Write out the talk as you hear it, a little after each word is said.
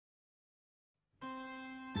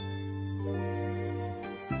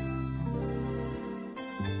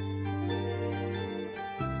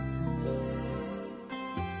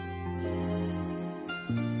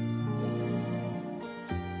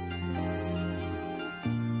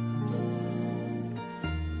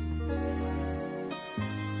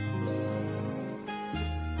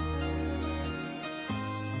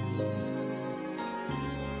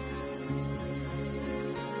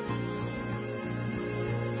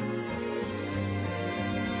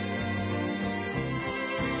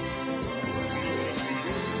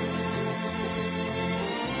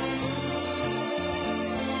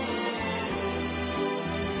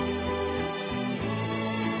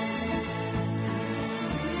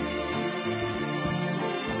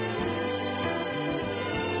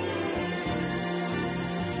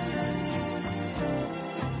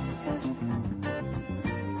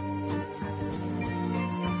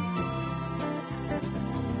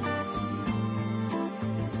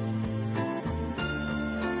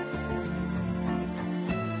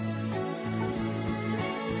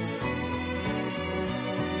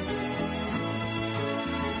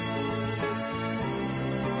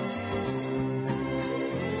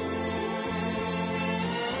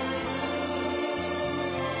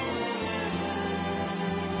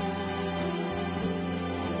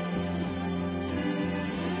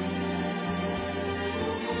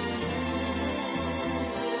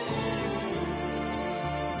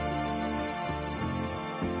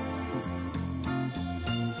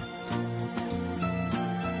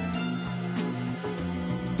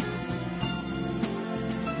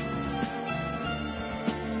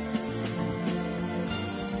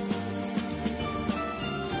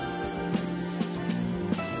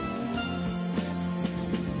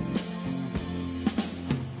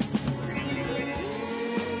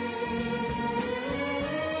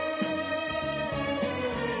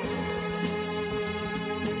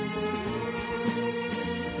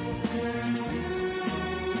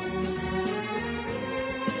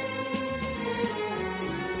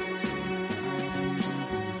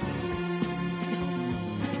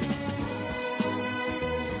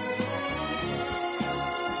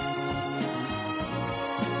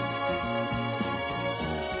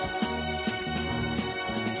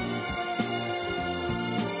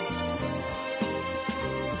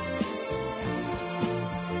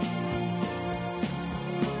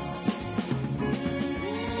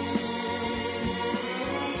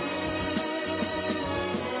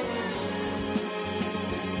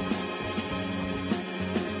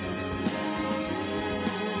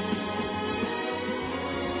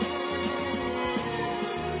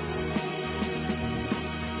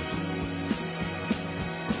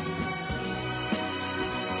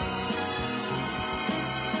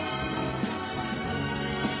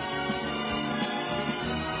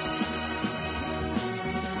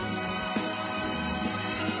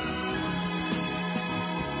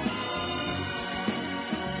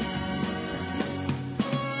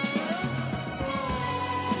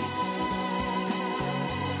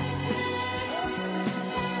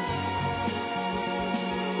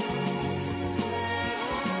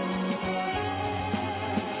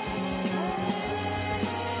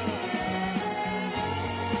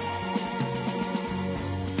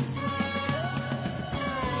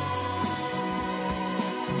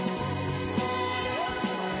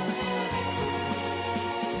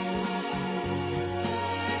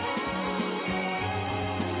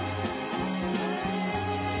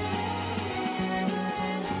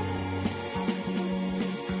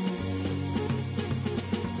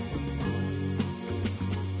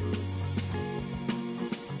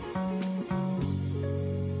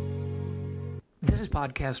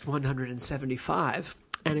podcast 175,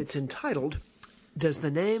 and it's entitled, Does the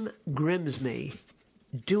Name Grimsby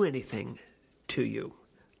Do Anything to You?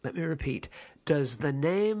 Let me repeat. Does the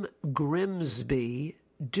name Grimsby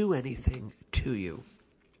do anything to you?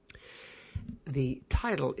 The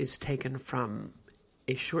title is taken from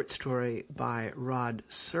a short story by Rod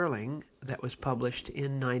Serling that was published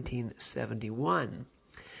in 1971.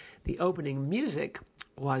 The opening music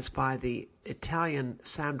was by the Italian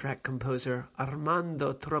soundtrack composer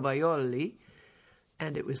Armando Trovaioli,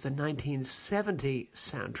 and it was the 1970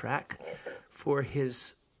 soundtrack for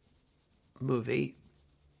his movie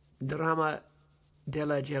Dramma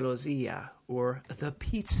della Gelosia, or The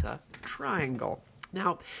Pizza Triangle.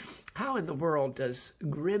 Now, how in the world does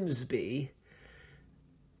Grimsby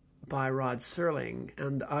by Rod Serling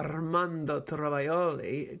and Armando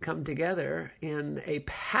Trovaioli come together in a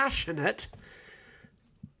passionate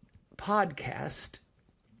podcast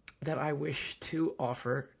that I wish to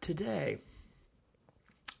offer today?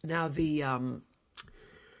 Now, the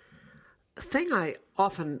thing I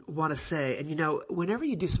often want to say, and whenever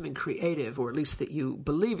you do something creative, or at least that you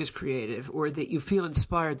believe is creative, or that you feel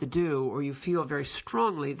inspired to do, or you feel very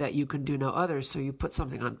strongly that you can do no other, so you put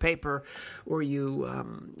something on paper, or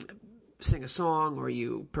you sing a song, or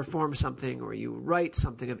you perform something, or you write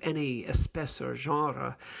something of any espèce or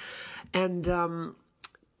genre, and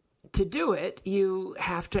to do it, you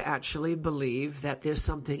have to actually believe that there's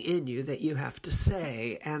something in you that you have to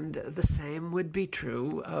say. And the same would be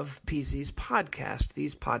true of Peasy's podcast.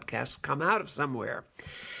 These podcasts come out of somewhere.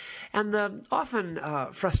 And the often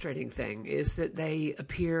frustrating thing is that they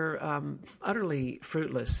appear utterly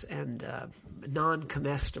fruitless and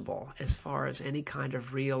non-comestible as far as any kind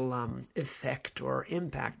of real effect or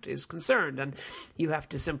impact is concerned. And you have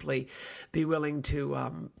to simply be willing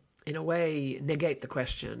to in a way, negate the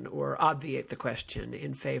question or obviate the question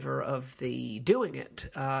in favor of the doing it.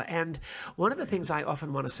 And one of the things I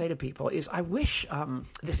often want to say to people is, I wish,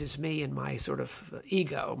 this is me and my sort of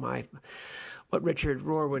ego, what Richard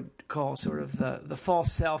Rohr would call sort of the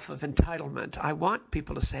false self of entitlement. I want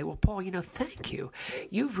people to say, well, Paul, thank you.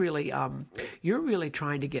 You've really, you're really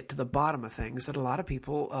trying to get to the bottom of things that a lot of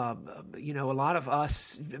people, a lot of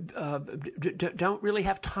us don't really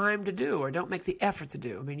have time to do or don't make the effort to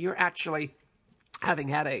do. I mean, you're actually having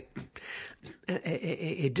had a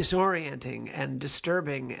disorienting and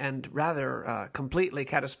disturbing and rather completely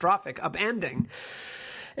catastrophic upending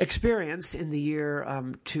experience in the year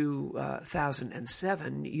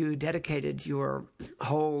 2007. You dedicated your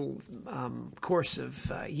whole course of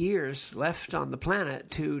years left on the planet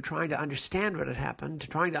to trying to understand what had happened, to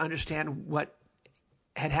trying to understand what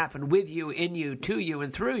had happened with you, in you, to you,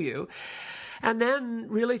 and through you, and then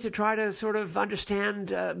really to try to sort of understand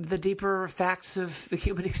the deeper facts of the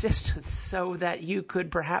human existence so that you could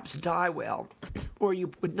perhaps die well, or you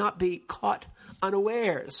would not be caught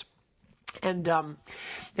unawares. And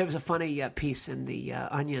there was a funny piece in the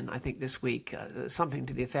Onion, I think, this week, something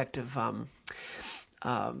to the effect of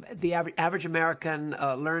the average American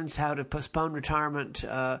learns how to postpone retirement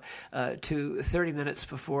to 30 minutes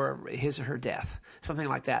before his or her death, something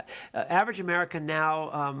like that. Average American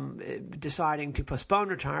now deciding to postpone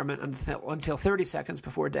retirement until 30 seconds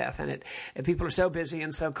before death. And people are so busy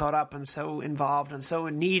and so caught up and so involved and so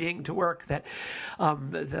needing to work that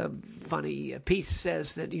the funny piece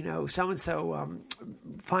says that, so-and-so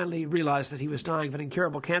finally realized that he was dying of an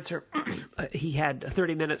incurable cancer. He had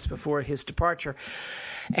 30 minutes before his departure.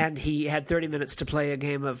 And he had 30 minutes to play a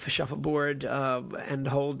game of shuffleboard and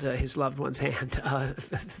hold his loved one's hand.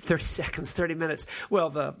 30 seconds, 30 minutes. Well,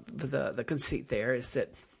 the conceit there is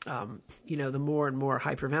that, the more and more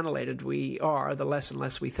hyperventilated we are, the less and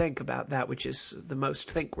less we think about that which is the most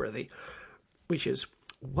think-worthy, which is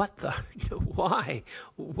why?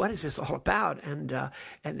 What is this all about? And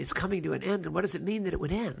it's coming to an end. And what does it mean that it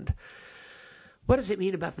would end? What does it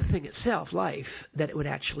mean about the thing itself, life, that it would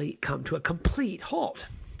actually come to a complete halt,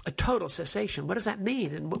 a total cessation? What does that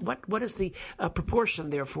mean? And what is the proportion,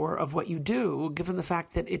 therefore, of what you do, given the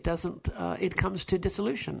fact that it comes to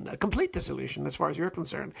dissolution, a complete dissolution as far as you're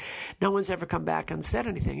concerned? No one's ever come back and said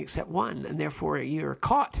anything except one, and therefore you're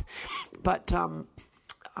caught. But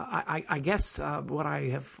I guess what I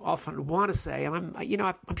have often want to say, and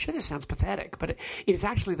I'm sure this sounds pathetic, but it is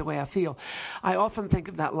actually the way I feel. I often think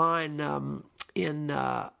of that line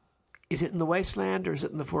is it in The Wasteland or is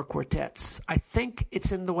it in the Four Quartets? I think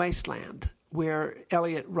it's in The Wasteland, where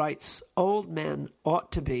Eliot writes, "Old men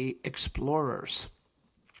ought to be explorers."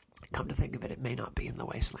 Come to think of it, it may not be in the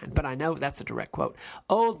wasteland. But I know that's a direct quote.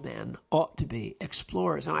 Old men ought to be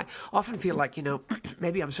explorers. And I often feel like,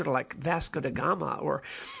 maybe I'm sort of like Vasco da Gama, or,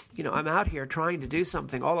 I'm out here trying to do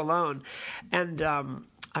something all alone. And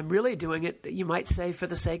I'm really doing it, you might say, for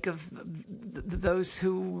the sake of those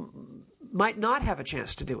who might not have a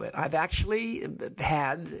chance to do it. I've actually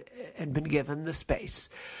had and been given the space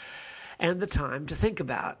and the time to think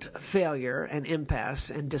about failure and impasse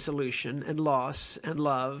and dissolution and loss and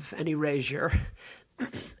love and erasure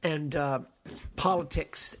and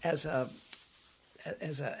politics as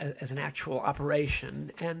an actual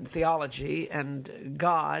operation, and theology and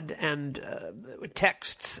God and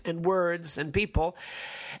texts and words and people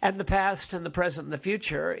and the past and the present and the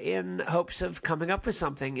future, in hopes of coming up with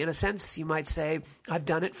something. In a sense, you might say, I've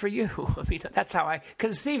done it for you. I mean, that's how I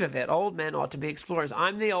conceive of it. Old men ought to be explorers.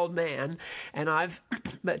 I'm the old man, and I've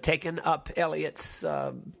taken up Eliot's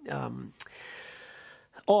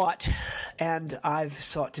ought, and I've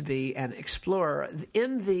sought to be an explorer.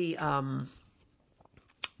 In the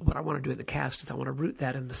what I want to do in the cast is I want to root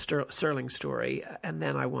that in the Serling story, and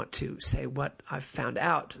then I want to say what I've found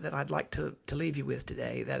out that I'd like to leave you with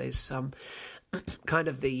today. That is some kind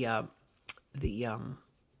of the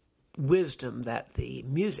wisdom that the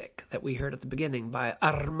music that we heard at the beginning by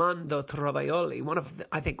Armando Trovaioli,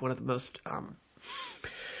 I think one of the most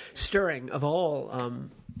stirring of all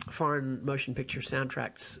foreign motion picture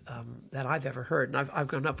soundtracks that I've ever heard, and I've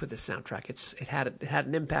grown up with this soundtrack. It had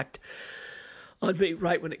an impact on me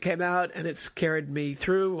right when it came out, and it's carried me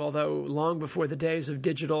through, although long before the days of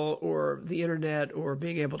digital or the internet or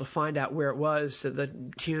being able to find out where it was. So the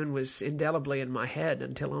tune was indelibly in my head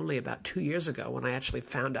until only about 2 years ago, when I actually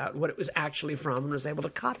found out what it was actually from and was able to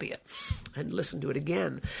copy it and listen to it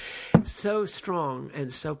again. So strong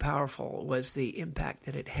and so powerful was the impact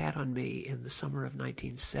that it had on me in the summer of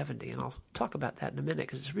 1970, and I'll talk about that in a minute,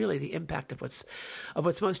 because it's really the impact of what's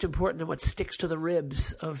most important and what sticks to the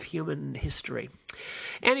ribs of human history.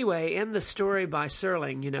 Anyway, in the story by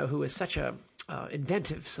Serling, who is such a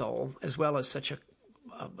inventive soul, as well as such a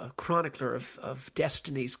chronicler of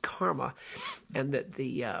destiny's karma, and that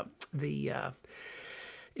the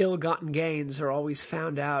ill-gotten gains are always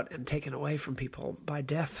found out and taken away from people by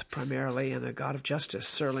death primarily, and a god of justice,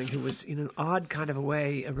 Serling, who was in an odd kind of a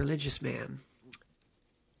way a religious man.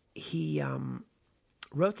 He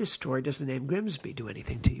wrote this story. Does the name Grimsby do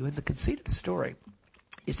anything to you? And the conceit of the story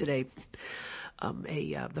is that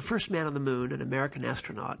the first man on the moon, an American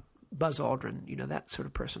astronaut, Buzz Aldrin, that sort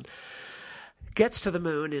of person, gets to the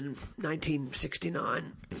moon in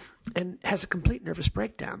 1969 and has a complete nervous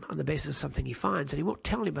breakdown on the basis of something he finds, and he won't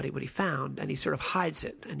tell anybody what he found, and he sort of hides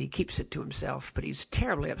it, and he keeps it to himself, but he's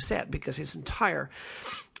terribly upset because his entire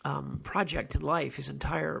project in life, his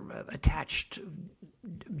entire attached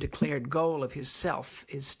declared goal of his self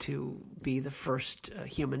is to be the first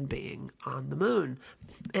human being on the moon.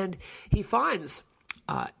 And he finds,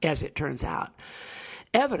 as it turns out,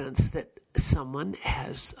 evidence that someone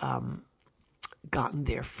has gotten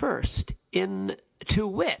there first, in, to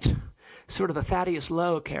wit, sort of a Thaddeus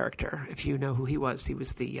Lowe character, if you know who he was. He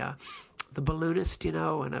was the balloonist,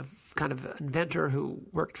 and a kind of inventor who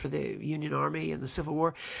worked for the Union Army in the Civil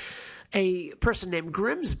War. A person named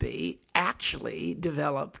Grimsby actually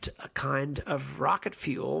developed a kind of rocket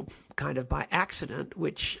fuel, kind of by accident,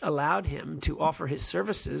 which allowed him to offer his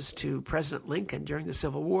services to President Lincoln during the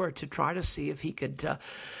Civil War to try to see if he could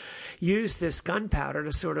use this gunpowder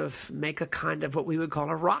to sort of make a kind of what we would call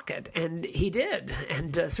a rocket. And he did.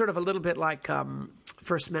 And sort of a little bit like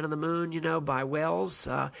First Men on the Moon, by Wells.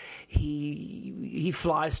 He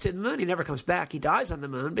flies to the moon. He never comes back. He dies on the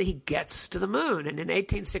moon, but he gets to the moon. And in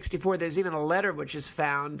 1864, there's even a letter which is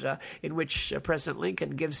found in which President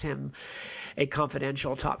Lincoln gives him a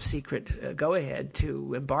confidential, top-secret go-ahead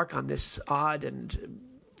to embark on this odd and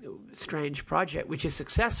strange project, which is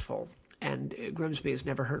successful. And Grimsby is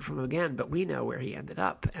never heard from again, but we know where he ended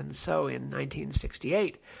up. And so in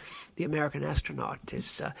 1968, the American astronaut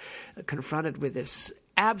is confronted with this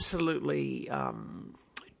absolutely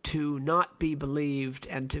to not be believed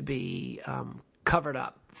and to be covered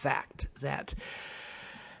up fact that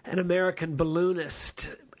an American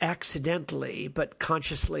balloonist accidentally but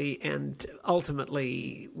consciously and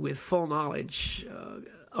ultimately with full knowledge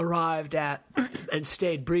arrived at and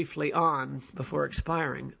stayed briefly on before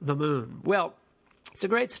expiring the moon. Well, it's a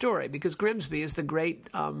great story because Grimsby is the great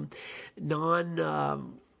the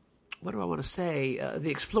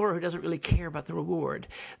explorer who doesn't really care about the reward.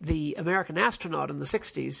 The American astronaut in the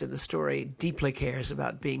 60s in the story deeply cares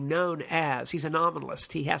about being known as. He's a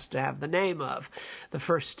nominalist. He has to have the name of the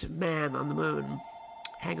first man on the moon.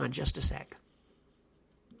 Hang on just a sec.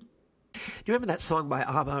 Do you remember that song by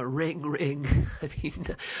ABBA, Ring, Ring? I mean,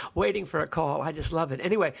 waiting for a call. I just love it.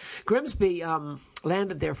 Anyway, Grimsby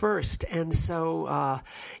landed there first, and so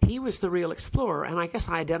he was the real explorer, and I guess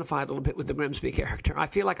I identified a little bit with the Grimsby character. I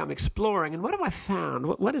feel like I'm exploring, and what have I found?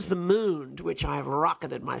 What is the moon to which I've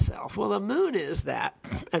rocketed myself? Well, the moon is that,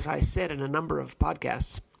 as I said in a number of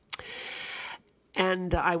podcasts,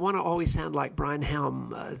 and I want to always sound like Brian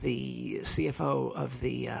Helm, the CFO of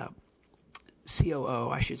the COO,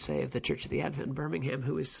 I should say, of the Church of the Advent in Birmingham,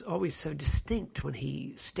 who is always so distinct when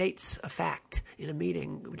he states a fact in a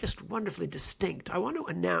meeting, just wonderfully distinct. I want to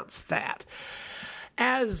announce that.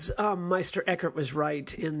 As Meister Eckhart was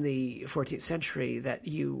right in the 14th century, that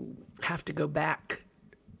you have to go back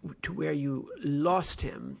to where you lost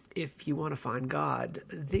him if you want to find God.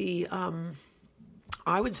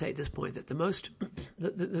 I would say at this point that the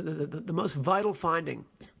most vital finding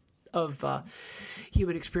of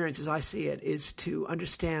human experience, as I see it, is to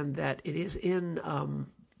understand that it is in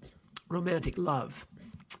romantic love,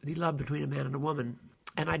 the love between a man and a woman,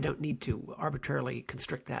 and I don't need to arbitrarily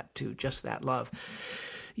constrict that to just that love.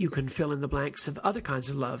 You can fill in the blanks of other kinds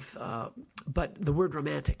of love, but the word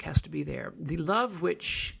romantic has to be there. The love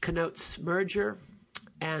which connotes merger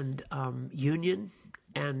and union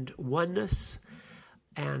and oneness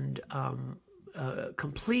and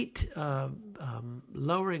complete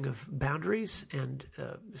lowering of boundaries and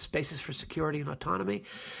spaces for security and autonomy.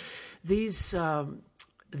 These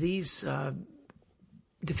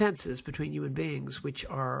defenses between human beings, which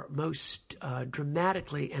are most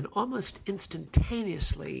dramatically and almost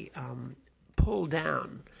instantaneously pulled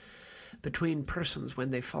down between persons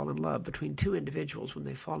when they fall in love, between two individuals when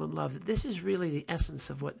they fall in love, that this is really the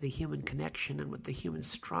essence of what the human connection and what the human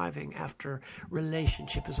striving after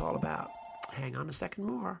relationship is all about. Hang on a second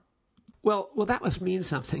more. Well, that must mean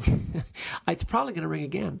something. It's probably going to ring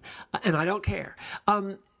again, and I don't care.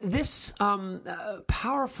 This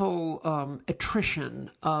powerful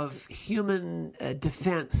attrition of human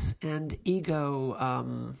defense and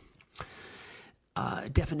ego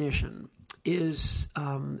definition is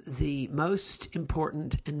the most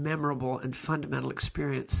important and memorable and fundamental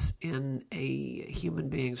experience in a human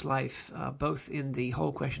being's life, both in the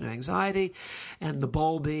whole question of anxiety and the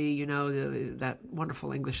Bowlby, that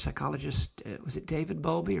wonderful English psychologist, was it David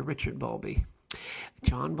Bowlby or Richard Bowlby?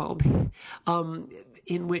 John Bowlby,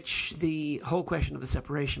 in which the whole question of the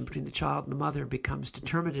separation between the child and the mother becomes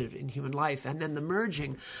determinative in human life, and then the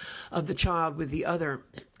merging of the child with the other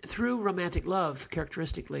through romantic love,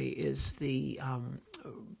 characteristically, is the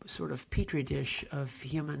sort of petri dish of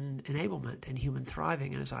human enablement and human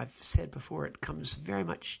thriving. And as I've said before, it comes very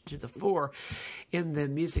much to the fore in the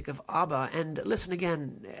music of ABBA. And listen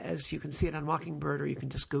again, as you can see it on Mockingbird, or you can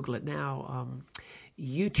just Google it now,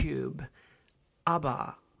 YouTube,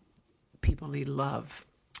 ABBA, People Need Love.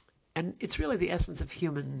 And it's really the essence of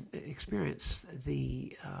human experience,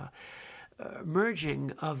 the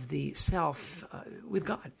merging of the self with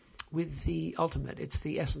God, with the ultimate. It's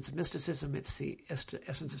the essence of mysticism, it's the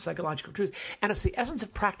essence of psychological truth, and it's the essence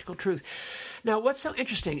of practical truth. Now, what's so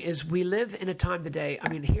interesting is we live in a time today, I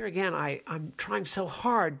mean, here again, I'm trying so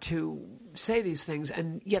hard to say these things,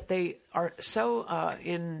 and yet they are so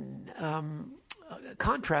in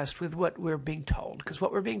contrast with what we're being told, because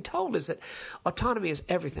what we're being told is that autonomy is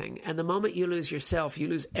everything, and the moment you lose yourself, you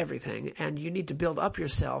lose everything, and you need to build up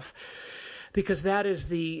yourself, because that is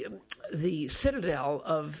the citadel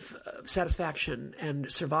of satisfaction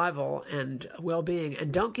and survival and well-being.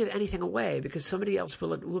 And don't give anything away, because somebody else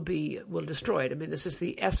will destroy it. I mean, this is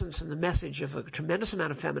the essence and the message of a tremendous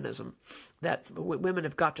amount of feminism, that women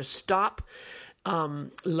have got to stop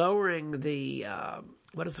lowering the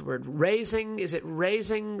what is the word? Raising? Is it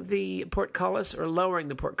raising the portcullis or lowering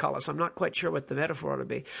the portcullis? I'm not quite sure what the metaphor ought to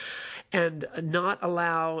be. And not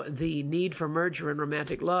allow the need for merger and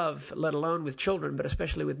romantic love, let alone with children, but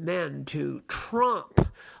especially with men, to trump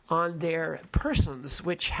on their persons,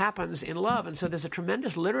 which happens in love. And so there's a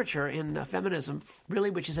tremendous literature in feminism, really,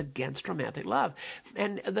 which is against romantic love.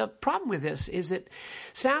 And the problem with this is it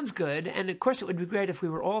sounds good, and of course it would be great if we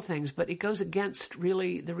were all things, but it goes against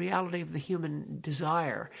really the reality of the human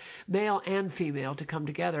desire, male and female, to come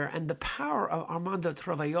together. And the power of Armando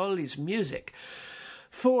Trovaioli's music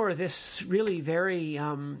for this really very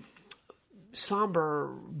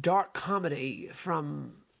somber, dark comedy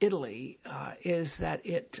from Italy is that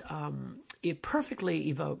it perfectly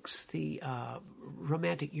evokes the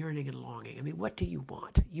romantic yearning and longing. I mean, what do you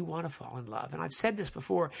want? You want to fall in love. And I've said this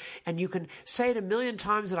before, and you can say it a million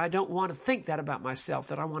times that I don't want to think that about myself,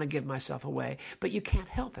 that I want to give myself away, but you can't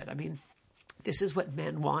help it. I mean, This is what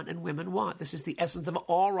men want and women want. This is the essence of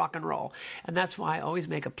all rock and roll. And that's why I always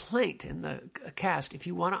make a plaint in the cast. If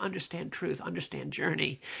you want to understand truth, understand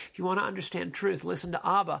Journey. If you want to understand truth, listen to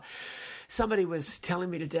ABBA. Somebody was telling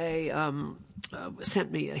me today,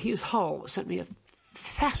 Hughes Hull sent me a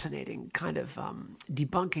fascinating kind of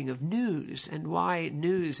debunking of news and why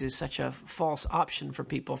news is such a false option for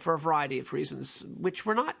people for a variety of reasons, which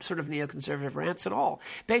were not sort of neoconservative rants at all.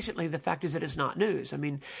 Basically, the fact is that it's not news. I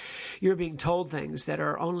mean, you're being told things that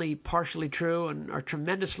are only partially true and are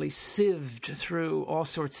tremendously sieved through all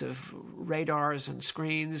sorts of radars and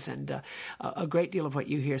screens, and a great deal of what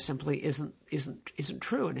you hear simply isn't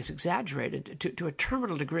true and is exaggerated to a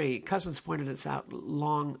terminal degree. Cousins pointed this out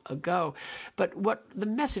long ago, but what the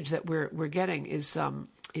message that we're getting is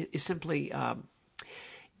simply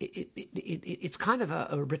it's kind of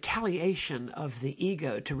a retaliation of the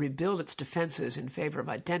ego to rebuild its defenses in favor of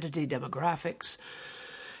identity, demographics,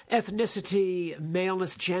 ethnicity,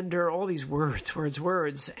 maleness, gender, all these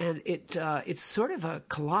words, and it's sort of a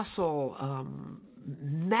colossal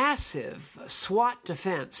massive SWAT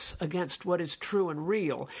defense against what is true and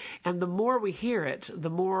real. And the more we hear it,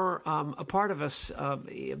 the more a part of us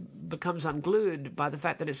becomes unglued by the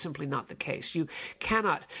fact that it's simply not the case. You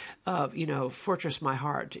cannot, fortress my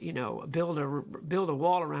heart, build a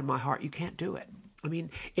wall around my heart. You can't do it. I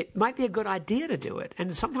mean, it might be a good idea to do it,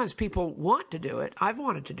 and sometimes people want to do it. I've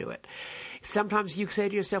wanted to do it. Sometimes you say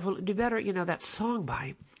to yourself, well, do better, that song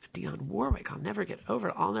by Dionne Warwick, I'll never get over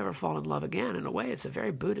it. I'll never fall in love again. In a way, it's a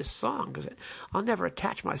very Buddhist song because I'll never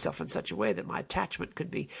attach myself in such a way that my attachment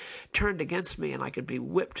could be turned against me and I could be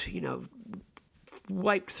whipped,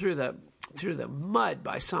 wiped through the mud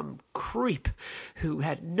by some creep who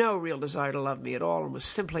had no real desire to love me at all and was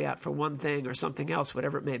simply out for one thing or something else,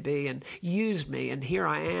 whatever it may be, and used me. And here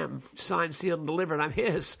I am, signed, sealed, and delivered. I'm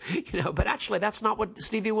his, But actually, that's not what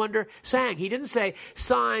Stevie Wonder sang. He didn't say,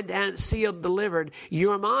 signed and sealed, delivered,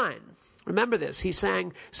 you're mine. Remember this. He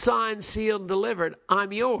sang, signed, sealed, and delivered,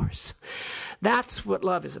 I'm yours. That's what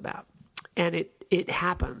love is about. And it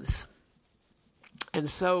happens. And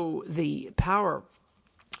so the power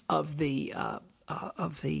of the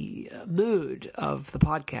mood of the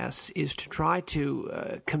podcast is to try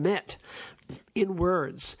to commit in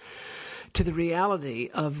words to the reality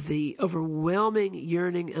of the overwhelming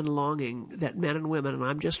yearning and longing that men and women, and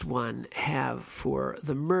I'm just one, have for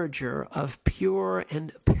the merger of pure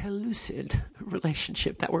and pellucid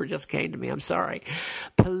relationship. That word just came to me. I'm sorry.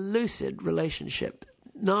 Pellucid relationship,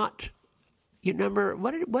 not... You remember,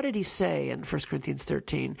 what did he say in 1 Corinthians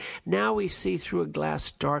 13? Now we see through a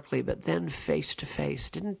glass darkly, but then face to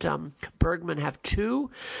face. Didn't Bergman have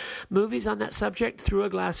 2 movies on that subject, Through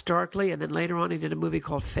a Glass Darkly, and then later on he did a movie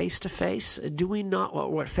called Face to Face? Do we not,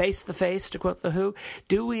 or Face the Face, to quote The Who?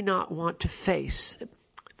 Do we not want to face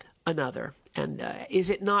another? And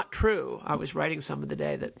is it not true? I was writing some of the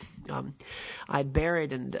day that I'd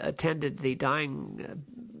buried and attended the dying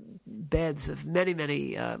beds of many,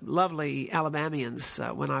 many lovely Alabamians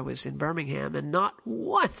when I was in Birmingham, and not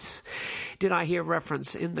once did I hear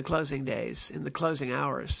reference in the closing days, in the closing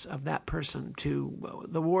hours of that person to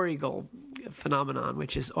the War Eagle phenomenon,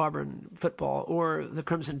 which is Auburn football, or the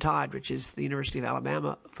Crimson Tide, which is the University of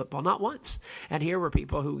Alabama football. Not once. And here were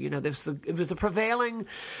people who, it was the prevailing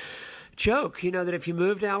joke, that if you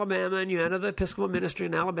move to Alabama and you enter the Episcopal ministry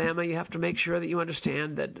in Alabama, you have to make sure that you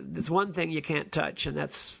understand that there's one thing you can't touch, and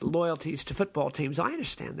that's loyalties to football teams. I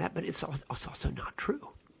understand that, but it's also not true.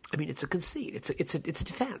 I mean, it's a conceit. It's a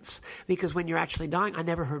defense, because when you're actually dying, I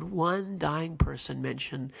never heard one dying person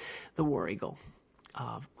mention the War Eagle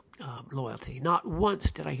loyalty. Not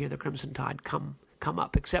once did I hear the Crimson Tide come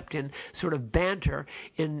up, except in sort of banter,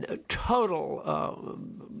 in total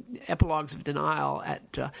epilogues of denial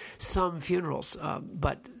at some funerals.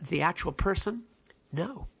 But the actual person,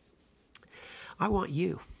 no. I want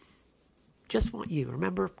you. Just want you.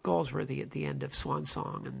 Remember Galsworthy at the end of Swan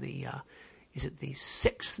Song and the, is it the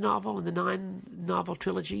 6th novel in the 9-novel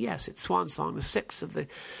trilogy? Yes, it's Swan Song, the 6th of the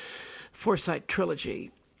Forsyte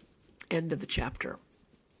trilogy. End of the chapter.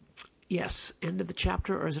 Yes, end of the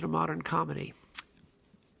chapter, or is it a modern comedy?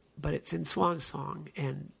 But it's in Swan Song,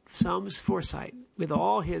 and Soames Forsyte, with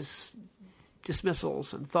all his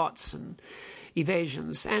dismissals and thoughts and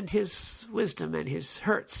evasions and his wisdom and his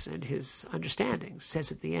hurts and his understanding,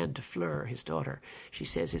 says at the end to Fleur, his daughter, she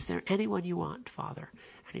says, "Is there anyone you want, Father?"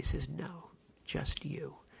 And he says, "No, just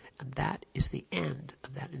you." And that is the end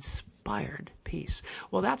of that inspired piece.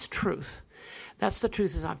 Well, that's truth. That's the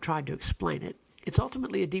truth as I've tried to explain it. It's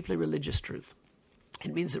ultimately a deeply religious truth.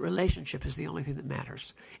 It means that relationship is the only thing that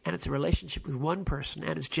matters. And it's a relationship with one person.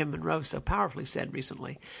 And as Jim Monroe so powerfully said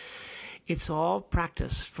recently, it's all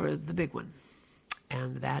practice for the big one.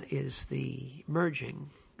 And that is the merging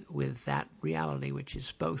with that reality which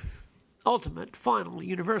is both ultimate, final,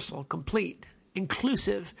 universal, complete,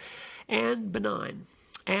 inclusive, and benign,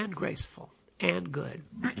 and graceful, and good.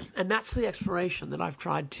 And that's the exploration that I've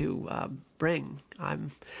tried to bring. I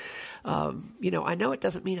know it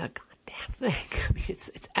doesn't mean a goddamn thing. I mean,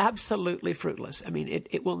 it's absolutely fruitless. I mean,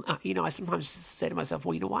 it will. I sometimes say to myself,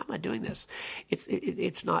 well, why am I doing this?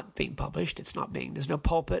 It's not being published. There's no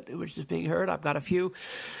pulpit which is being heard. I've got a few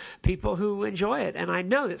people who enjoy it, and I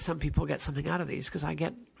know that some people get something out of these because I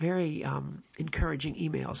get very encouraging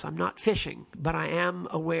emails. I'm not fishing, but I am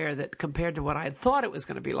aware that compared to what I thought it was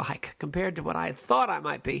going to be like, compared to what I thought I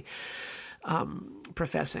might be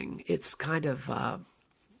professing, it's kind of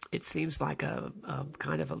it seems like a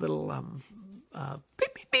kind of a little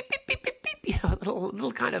beep, beep, beep, beep, beep, beep, beep,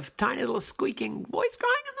 little kind of tiny little squeaking voice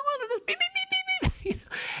crying in the wilderness, beep, beep, beep, beep, beep.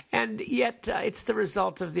 And yet it's the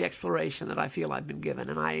result of the exploration that I feel I've been given.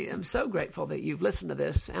 And I am so grateful that you've listened to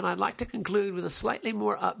this. And I'd like to conclude with a slightly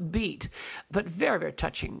more upbeat, but very, very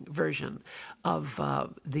touching version of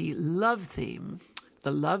the love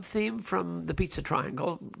theme from the Pizza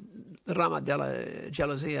Triangle, Rama della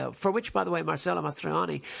Gelosia, for which, by the way, Marcello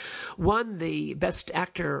Mastroianni won the Best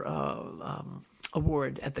Actor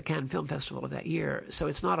award at the Cannes Film Festival of that year. So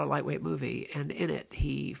it's not a lightweight movie, and in it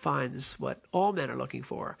he finds what all men are looking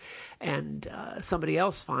for, and somebody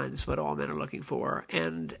else finds what all men are looking for,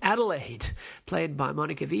 and Adelaide, played by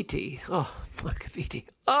Monica Vitti. Oh, Monica Vitti.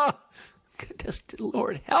 Oh, just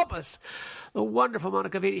Lord help us. The wonderful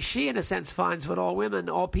Monica Vitti. She, in a sense, finds what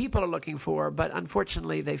all people are looking for, but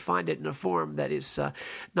unfortunately they find it in a form that is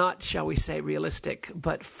not, shall we say, realistic,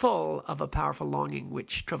 but full of a powerful longing,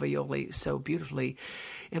 which Trovaglioli so beautifully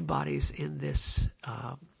embodies in this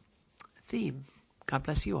theme. God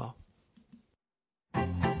bless you all.